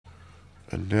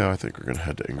And now I think we're going to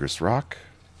head to Ingress Rock.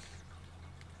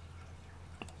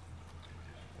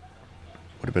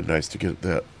 Would have been nice to get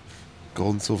that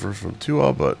gold and silver from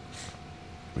Toya, but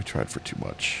we tried for too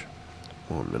much.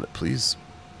 1 minute, please.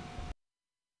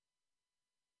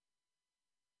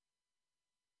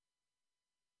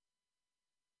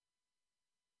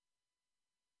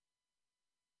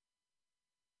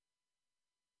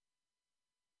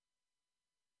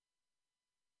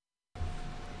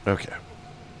 Okay.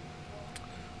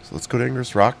 So let's go to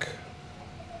Ingress Rock.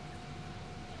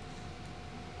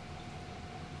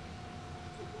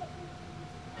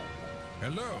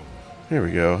 Hello. Here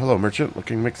we go. Hello, merchant.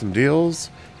 Looking to make some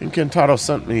deals? Incantado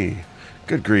sent me.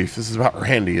 Good grief. This is about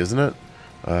Randy, isn't it?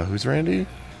 Who's Randy?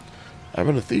 I've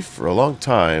been a thief for a long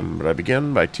time, but I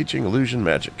began by teaching illusion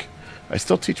magic. I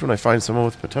still teach when I find someone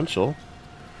with potential.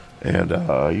 And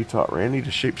you taught Randy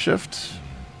to shapeshift?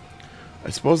 I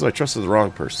suppose I trusted the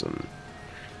wrong person.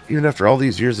 Even after all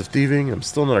these years of thieving, I'm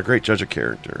still not a great judge of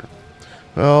character.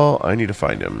 Well, I need to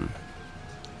find him.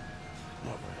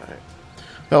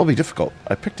 That will be difficult.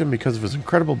 I picked him because of his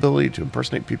incredible ability to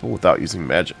impersonate people without using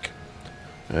magic.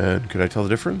 And could I tell the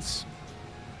difference?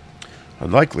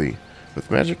 Unlikely.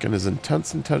 With magic and his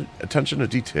intense attention to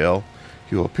detail,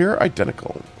 he will appear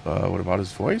identical. What about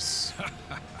his voice?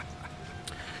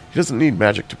 He doesn't need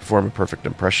magic to perform a perfect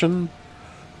impression.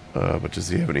 But does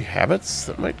he have any habits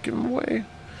that might give him away?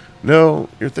 No,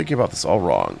 you're thinking about this all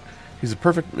wrong. He's a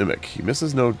perfect mimic. He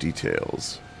misses no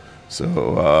details.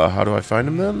 So, how do I find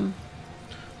him then?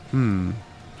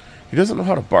 He doesn't know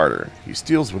how to barter. He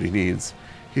steals what he needs.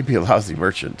 He'd be a lousy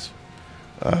merchant.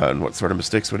 And what sort of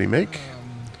mistakes would he make?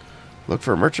 Look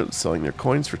for a merchant selling their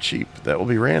coins for cheap. That will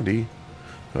be Randy.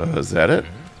 Is that it?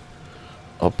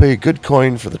 I'll pay a good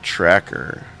coin for the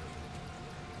tracker.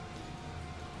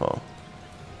 Oh.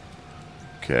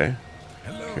 Okay.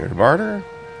 Here to barter?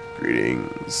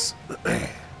 Greetings.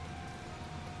 Let's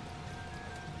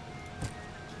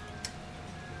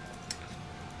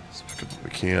pick up what we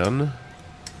can. We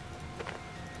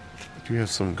do have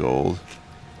some gold.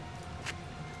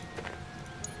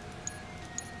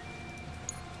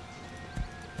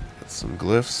 Got some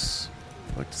glyphs.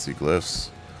 I like to see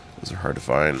glyphs. Those are hard to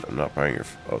find. I'm not buying your...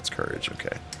 Oh, it's courage. Okay.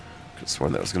 Could have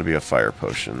sworn that was going to be a fire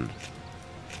potion.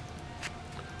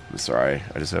 I'm sorry.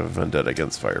 I just have a vendetta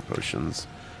against fire potions.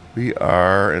 We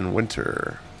are in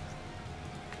winter.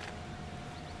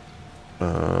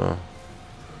 So,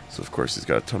 of course, he's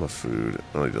got a ton of food.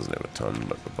 Well, he doesn't have a ton,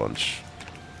 but a bunch.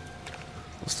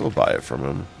 We'll still buy it from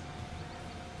him.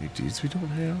 Any deeds we don't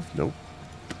have? Nope.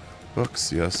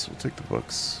 Books, yes. We'll take the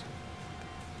books.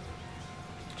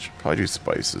 Should probably do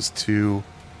spices, too.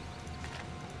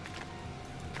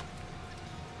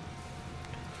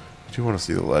 I do want to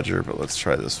see the ledger, but let's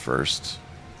try this first.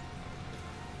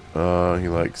 He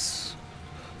likes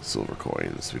silver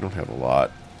coins. We don't have a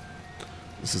lot.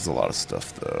 This is a lot of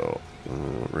stuff, though.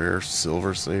 Rare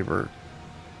silver saber.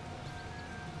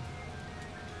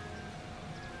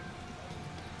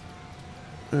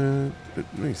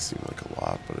 It may seem like a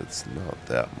lot, but it's not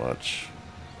that much.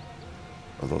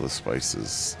 Although the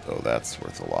spices... Oh, that's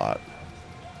worth a lot.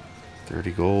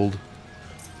 30 gold.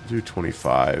 Do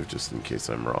 25, just in case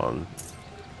I'm wrong.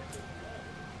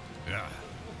 Yeah.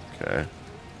 Okay.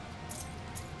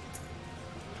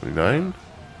 29.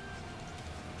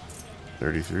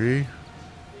 33.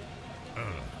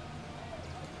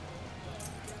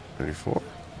 34.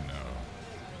 No.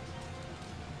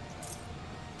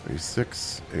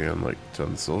 36. And like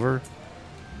 10 silver.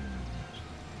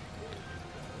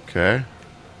 Okay.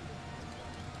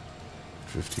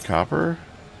 50 copper.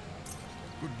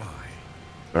 Goodbye.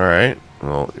 Alright.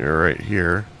 Well, you're right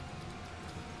here.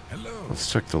 Hello.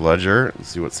 Let's check the ledger and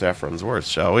see what saffron's worth,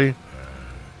 shall we?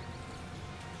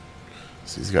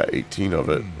 So he's got 18 of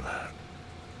it.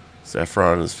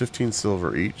 Saffron is 15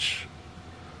 silver each.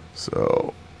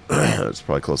 So it's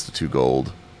probably close to 2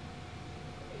 gold.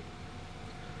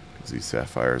 Because these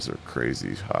sapphires are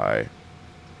crazy high.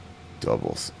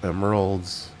 Double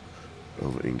emeralds.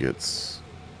 Of ingots.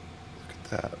 Look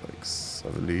at that. Like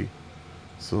 70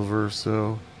 silver or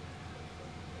so.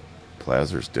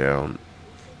 Plazer's down.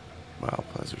 Wow,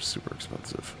 Plazer's super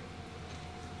expensive.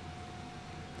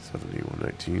 70,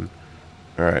 119.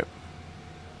 Alright.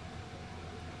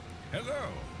 Hello.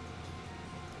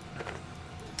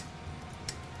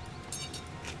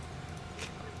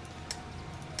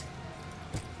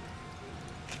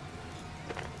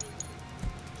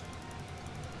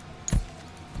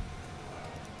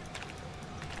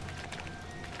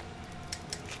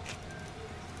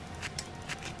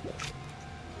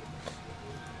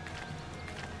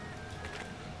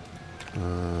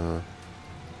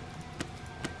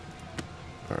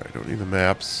 I don't need the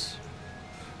maps.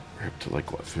 We're up to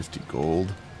like, what, 50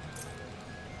 gold?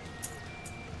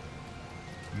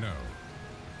 No.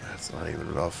 That's not even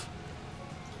enough.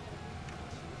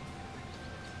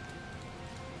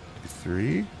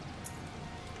 3?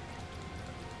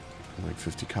 Like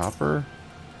 50 copper?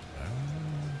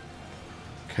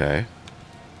 Okay.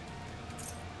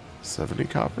 70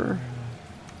 copper?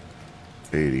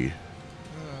 80.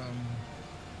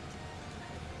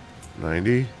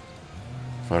 90?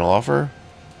 Final offer?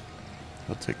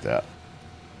 I'll take that.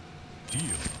 Deal.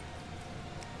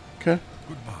 Okay.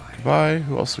 Goodbye. Goodbye.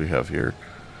 Who else do we have here?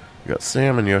 We got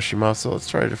Sam and Yoshimasa. Let's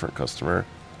try a different customer.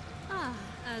 Ah,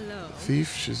 hello.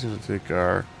 Thief. She's going to take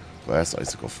our glass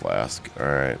icicle flask.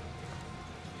 Alright.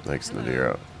 Thanks,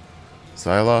 Nadira.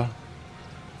 Zyla.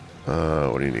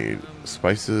 What do you need?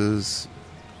 Spices.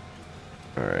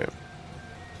 Alright.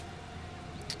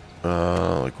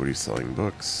 Like, what are you selling?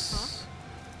 Books.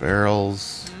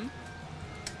 Barrels.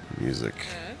 Music.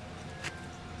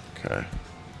 Okay.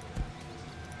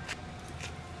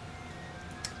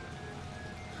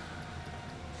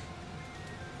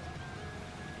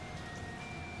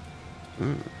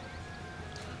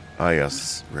 Ah,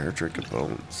 yes. Rare drink of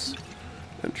bones.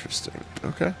 Interesting.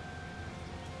 Okay.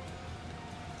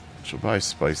 She'll buy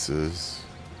spices,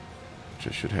 which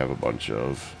I should have a bunch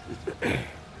of. Any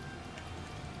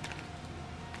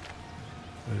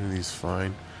of these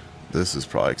fine? This is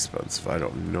probably expensive. I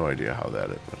don't no idea how that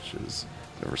much is.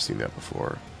 Never seen that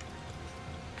before.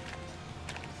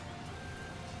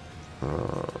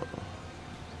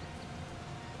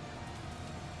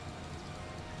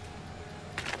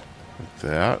 Like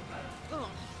that.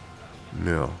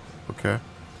 No. Okay.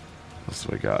 What else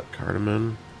do I got?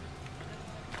 Cardamom.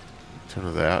 10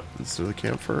 of that instead of the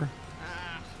camphor.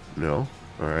 No.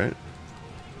 Alright.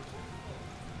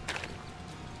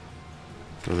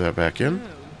 Throw that back in.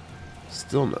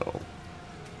 Still no.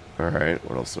 Alright,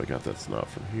 what else do I got that's not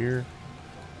from here?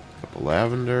 A cup of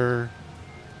lavender.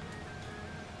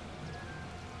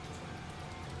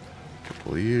 A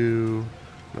couple of you.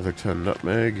 Another 10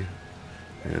 nutmeg.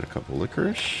 And a couple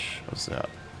licorice. How's that?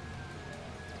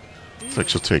 Looks like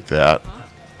she'll take that.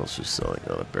 What else is she selling?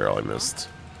 Oh, the barrel I missed.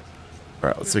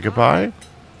 Alright, let's say goodbye.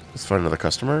 Let's find another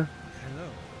customer.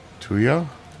 Toya.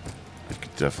 I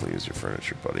could definitely use your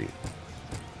furniture, buddy.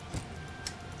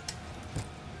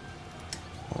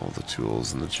 All the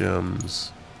tools and the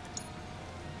gems.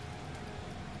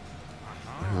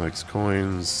 He likes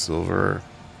coins, silver.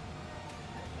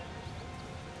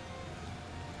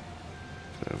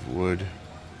 I have wood.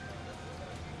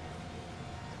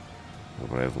 Oh,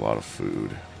 but I have a lot of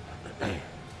food.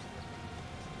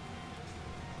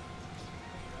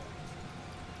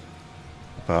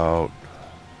 About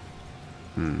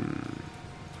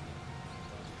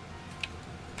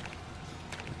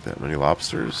that many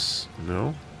lobsters?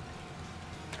 No.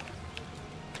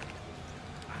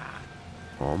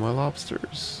 All my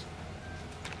lobsters.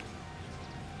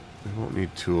 I won't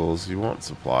need tools. You want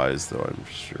supplies, though, I'm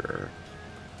sure.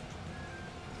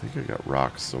 I think I got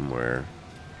rocks somewhere.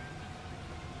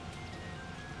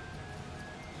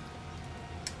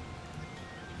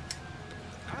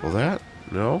 Couple that?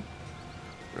 No?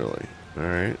 Really?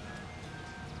 Alright.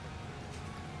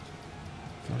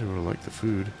 Thought he would have liked the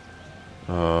food.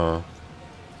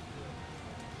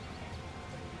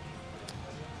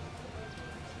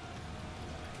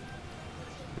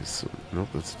 Nope,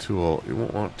 that's a tool. You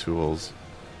won't want tools.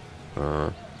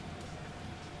 Some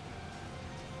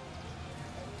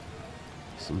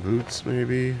boots,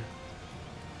 maybe.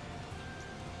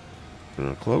 And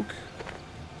a cloak.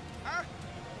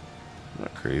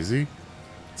 Not crazy.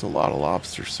 It's a lot of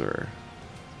lobster, sir.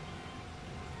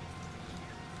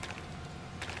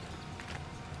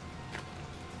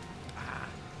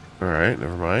 Alright,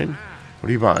 never mind. What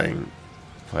are you buying?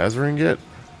 Plasma ingot?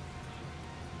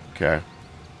 Okay.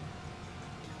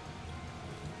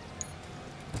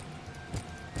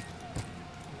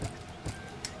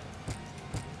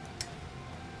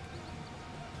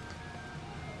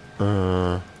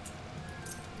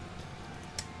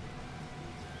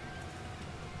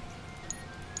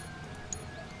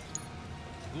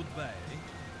 Goodbye.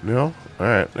 No?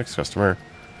 Alright, next customer.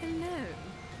 Hello.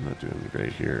 I'm not doing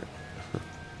great here.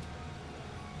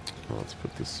 Well, let's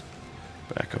put this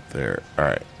back up there.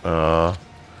 Alright, got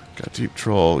deep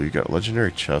troll. You got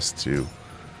legendary chest too.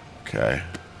 Okay.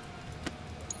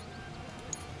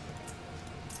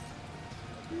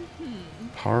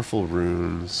 Powerful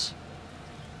runes.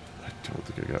 I don't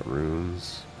think I got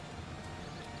runes.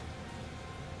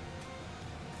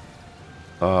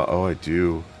 Oh, I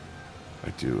do. I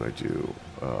do.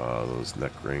 Those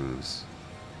neck rings.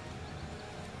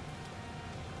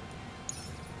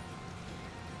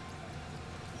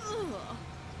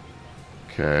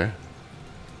 Okay.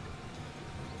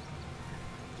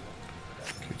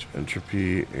 Gauge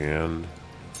entropy and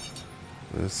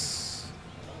this.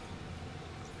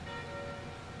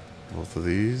 Both of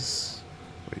these.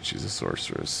 Wait, she's a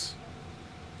sorceress.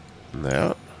 And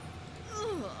that.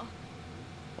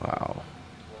 Wow.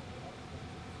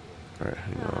 Alright,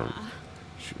 hang on.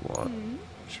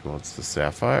 She wants the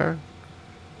sapphire.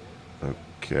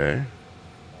 Okay.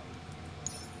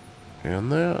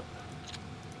 And that.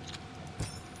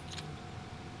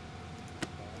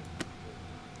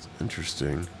 It's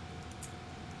interesting.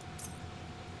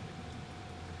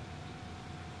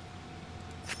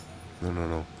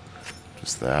 No.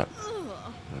 Just that.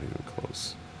 Not even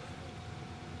close.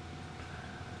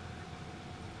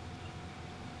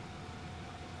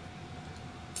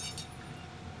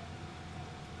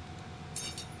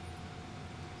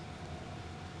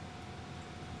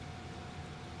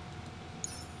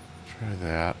 Try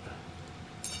that.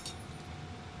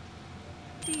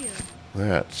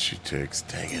 That she takes.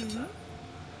 Dang it.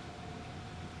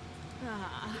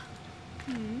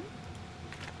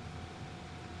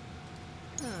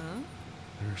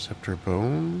 Interceptor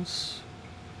bones.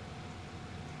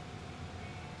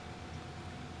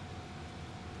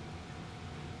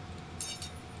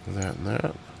 That and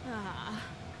that.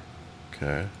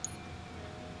 Okay.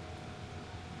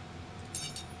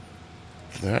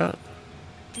 That.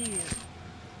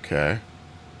 Okay.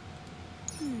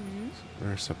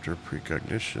 Interceptor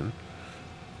precognition.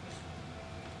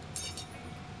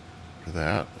 For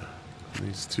that.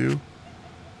 These two.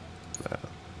 That.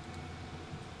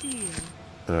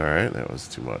 Alright, that was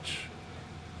too much.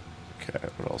 Okay,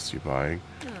 what else are you buying?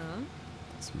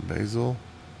 Some basil.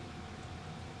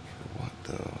 For what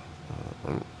though? I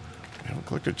haven't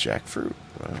collected jackfruit?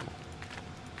 Wow.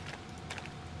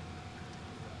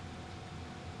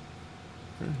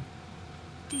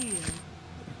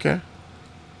 Okay.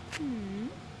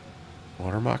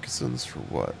 Water moccasins for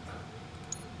what?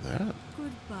 That?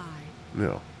 Goodbye.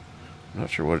 No. I'm not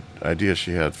sure what idea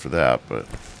she had for that, but...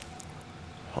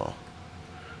 Huh.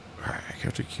 Alright, I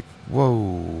have to keep...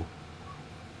 Whoa!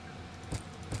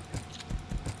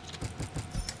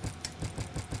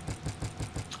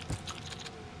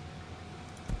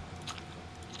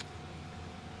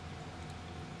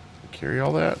 Carry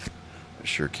all that? I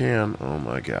sure can. Oh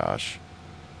my gosh.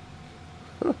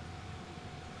 Huh.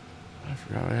 I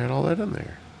forgot I had all that in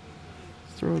there.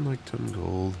 Let's throw in like 10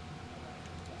 gold.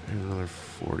 And another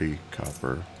 40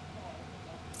 copper.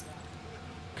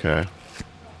 Okay.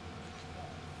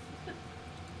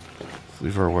 Let's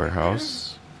leave our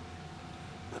warehouse.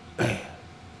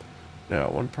 Now,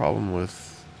 one problem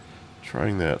with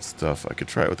trying that stuff, I could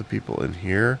try it with the people in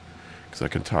here, because I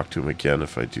can talk to them again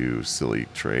if I do silly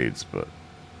trades, but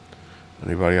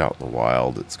anybody out in the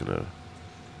wild, it's going to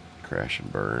crash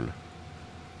and burn.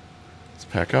 Let's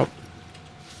pack up.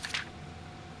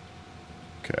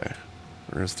 Okay.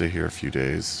 We're going to stay here a few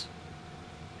days.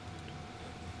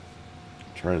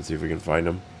 Trying to see if we can find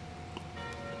them.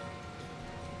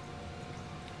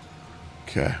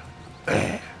 Okay.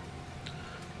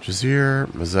 Jazeer,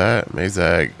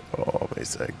 Mazag. Oh,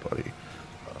 Mazag, buddy.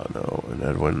 Oh, no. And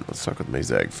Edwin. Let's talk with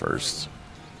Mazag first.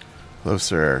 Hello,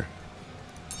 sir.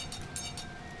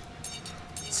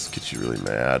 Let's get you really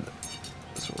mad.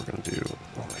 That's what we're going to do.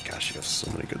 Oh, my gosh. You have so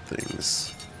many good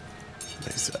things.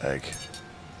 Mazag.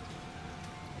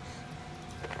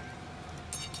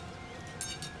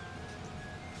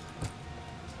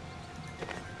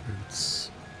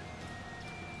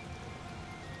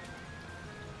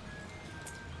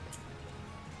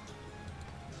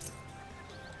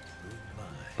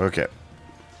 Okay.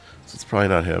 So it's probably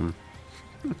not him.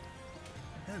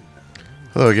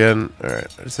 Hello again. Alright,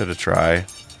 I just had to try.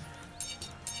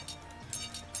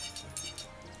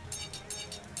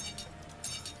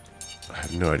 I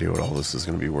have no idea what all this is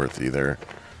going to be worth either.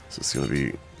 So it's going to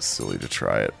be silly to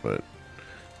try it, but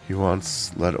he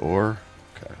wants lead ore.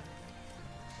 Okay.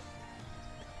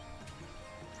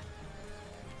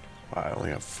 Wow, I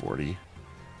only have 40.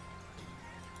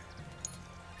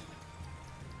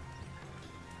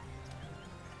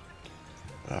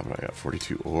 But I got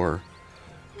 42 ore.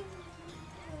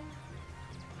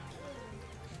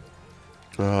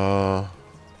 Let's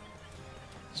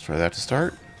try that to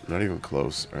start. Not even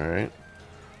close. Alright.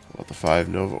 About the 5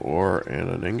 Nova ore and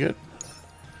an ingot.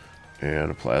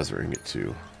 And a plasma ingot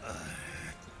too.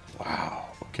 Wow.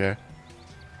 Okay.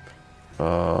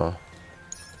 Like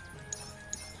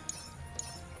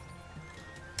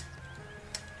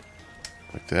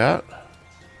that.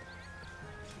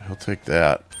 He'll take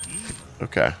that.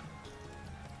 Okay.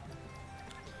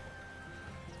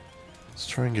 Let's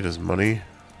try and get his money.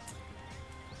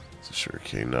 It's a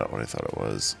Sugarcane, not what I thought it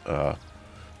was.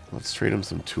 Let's trade him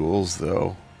some tools,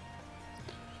 though.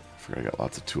 I forgot I got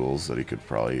lots of tools that he could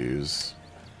probably use.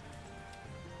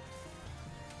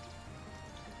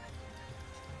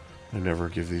 I never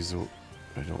give these...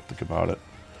 I don't think about it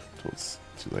until it's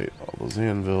too late. All those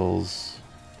anvils.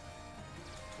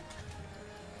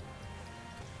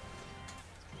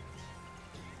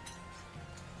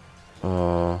 Where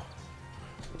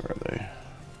are they?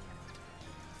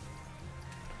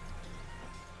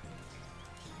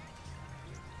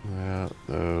 That,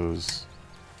 those,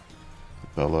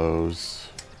 bellows.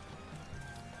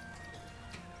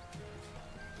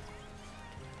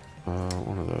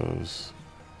 One of those.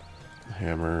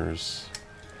 Hammers.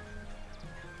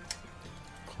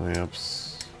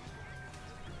 Clamps.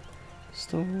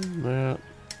 Stone, that.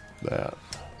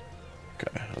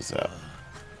 Okay, how's that?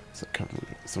 Is that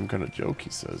some kind of joke, he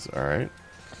says. Alright.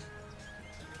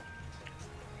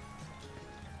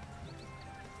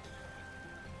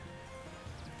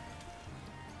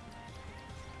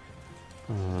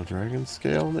 Dragon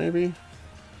scale, maybe?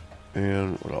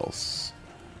 And what else?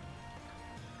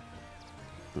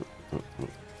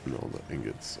 No, the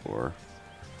ingots, or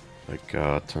like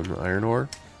 10 iron ore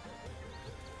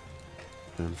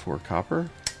and 4 copper.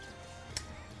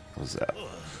 How's that?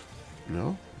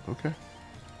 No? Okay.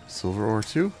 Silver ore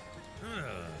too?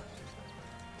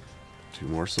 2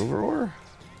 more silver ore?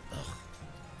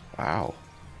 Wow.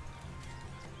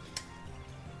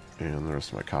 And the rest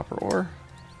of my copper ore?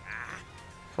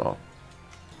 Oh.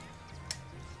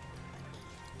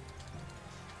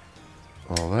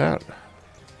 All that.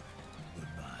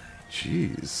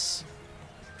 Jeez.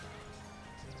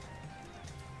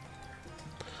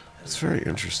 It's very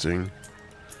interesting.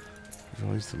 He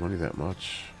values the money that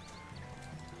much.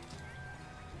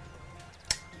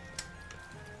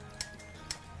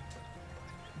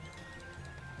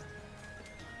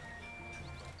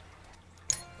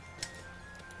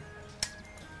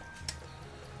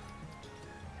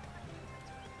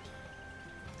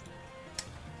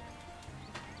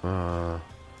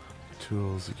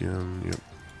 Tools again, yep.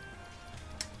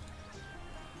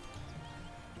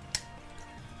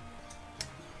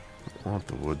 I want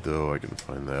the wood though, I can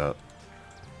find that.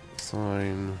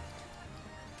 Sign.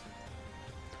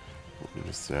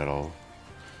 Just that'll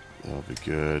be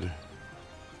good.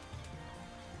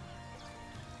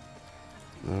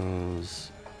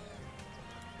 Those.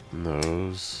 And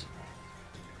those.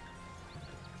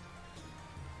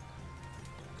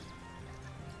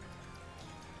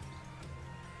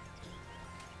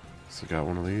 So got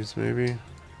one of these maybe?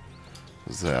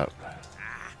 What's that?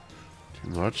 Too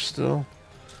much still?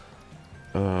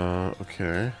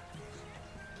 Okay.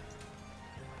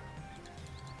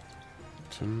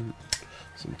 Some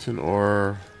tin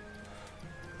ore.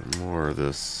 And more of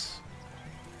this.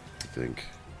 I think.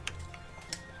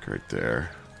 Right there.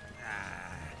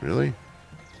 Really?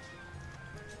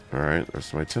 Alright,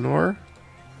 there's my tin ore.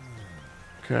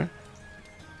 Okay.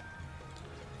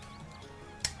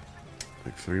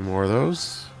 Like 3 more of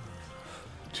those.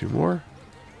 2 more.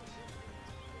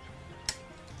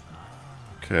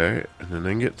 Okay, and an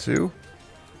ingot too.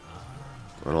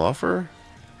 That'll offer.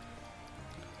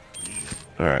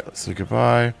 Alright, let's say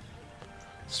goodbye.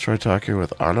 Let's try talking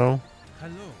with Ano.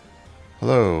 Hello.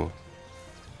 Hello.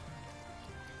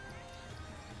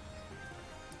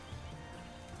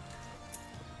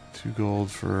 $2 gold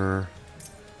for...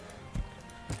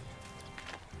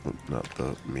 oh, not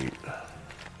the meat.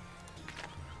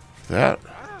 That?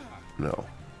 No.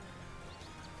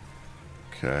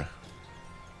 Okay.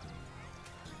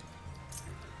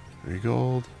 3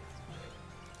 gold.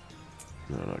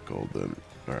 No, not gold then.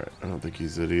 Alright, I don't think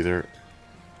he's it either.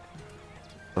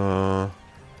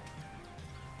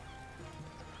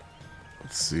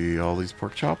 Let's see, all these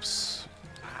pork chops?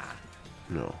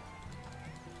 No.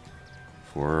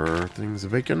 4 things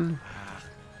of bacon.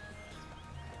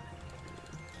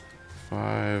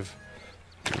 5.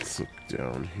 Let's look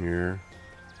down here.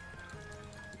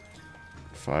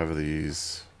 5 of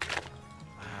these.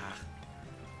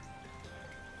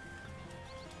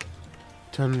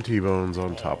 10 T-bones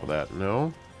on top of that.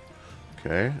 No.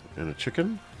 Okay. And a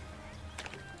chicken.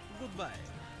 Goodbye.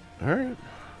 Alright.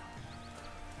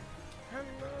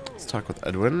 Let's talk with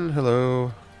Edwin.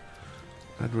 Hello.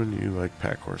 Edwin, you like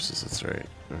pack horses. That's right.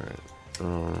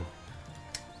 Alright.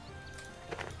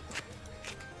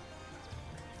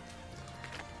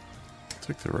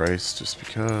 Take the rice just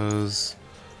because.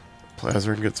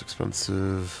 Plazrin gets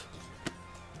expensive.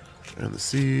 And the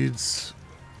seeds.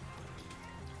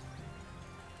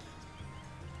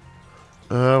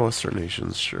 Western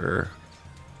nations, sure.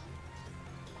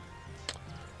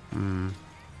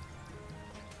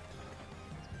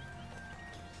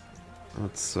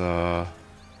 Let's move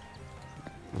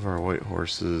our white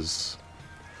horses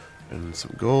and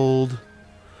some gold.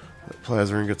 That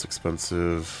plasma gets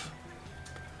expensive.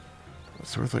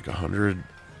 It's worth like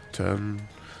 110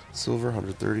 silver,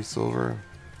 130 silver.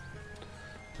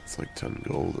 It's like 10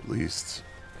 gold at least.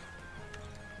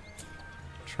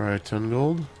 Try 10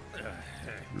 gold?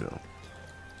 No.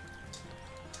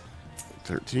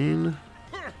 13.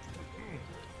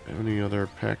 Have any other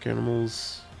pack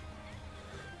animals?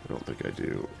 I don't think I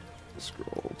do.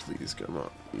 Scroll, please, come on.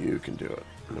 You can do it.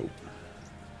 Nope.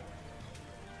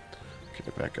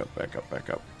 Okay, back up, back up, back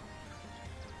up.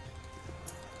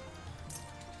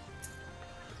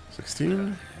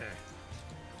 16.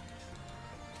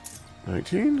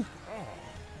 19.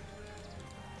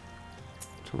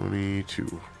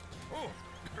 22.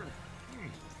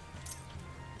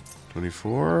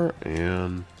 24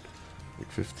 and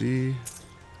like 50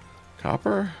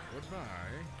 copper.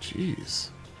 Jeez,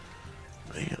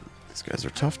 man, these guys are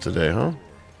tough today, huh?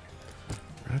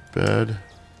 Red bed.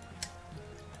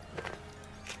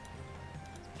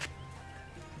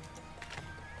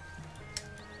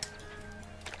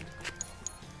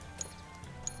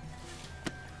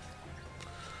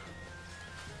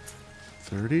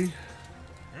 $30.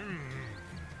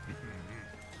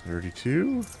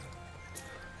 32.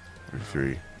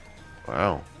 33.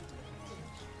 Wow.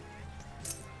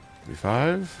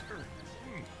 35.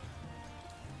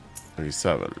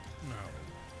 37.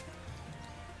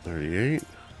 38.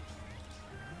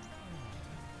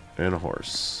 And a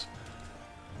horse.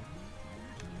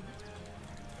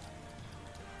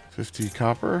 50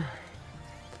 copper.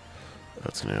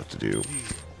 That's gonna have to do.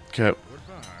 Okay.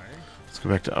 Let's go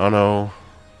back to Anno.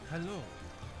 Hello.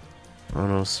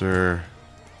 Anno, sir.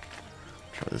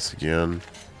 Try this again.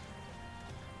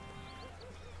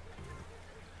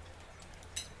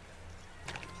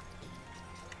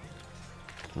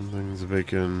 Something's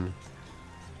bacon.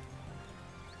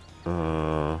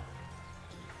 5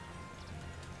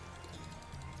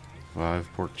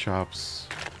 pork chops.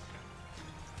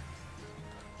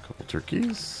 Couple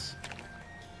turkeys.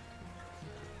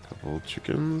 Couple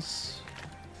chickens.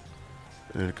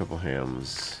 And a couple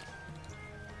hams.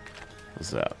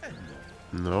 What's that?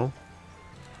 No.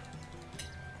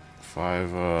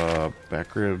 5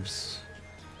 back ribs.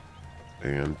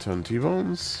 And 10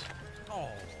 T-bones.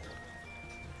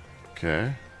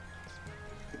 Okay.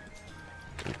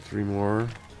 Got 3 more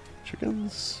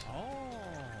chickens.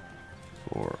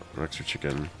 4. An extra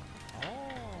chicken.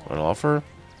 On offer.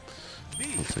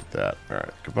 I'll take that.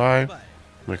 Alright, goodbye.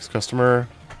 Next customer.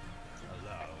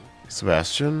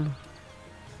 Sebastian.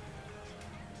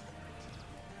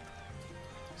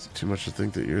 Is it too much to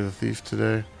think that you're the thief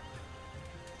today?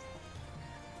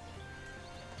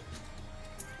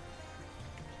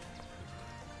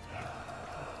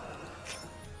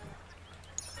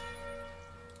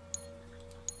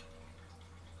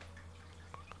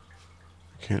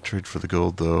 Can't trade for the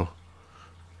gold though.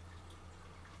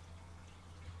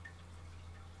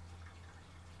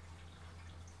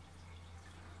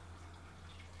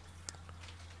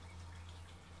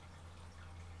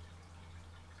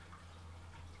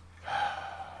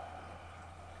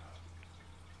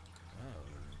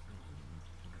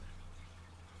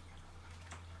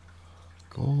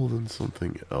 Gold and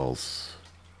something else.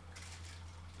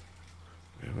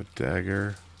 We have a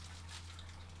dagger.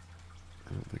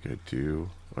 I don't think I do.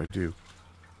 I do.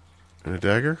 And a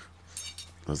dagger?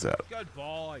 What's that?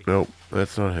 Goodbye. Nope,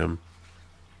 that's not him.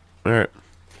 Alright.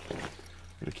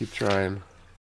 Gonna keep trying.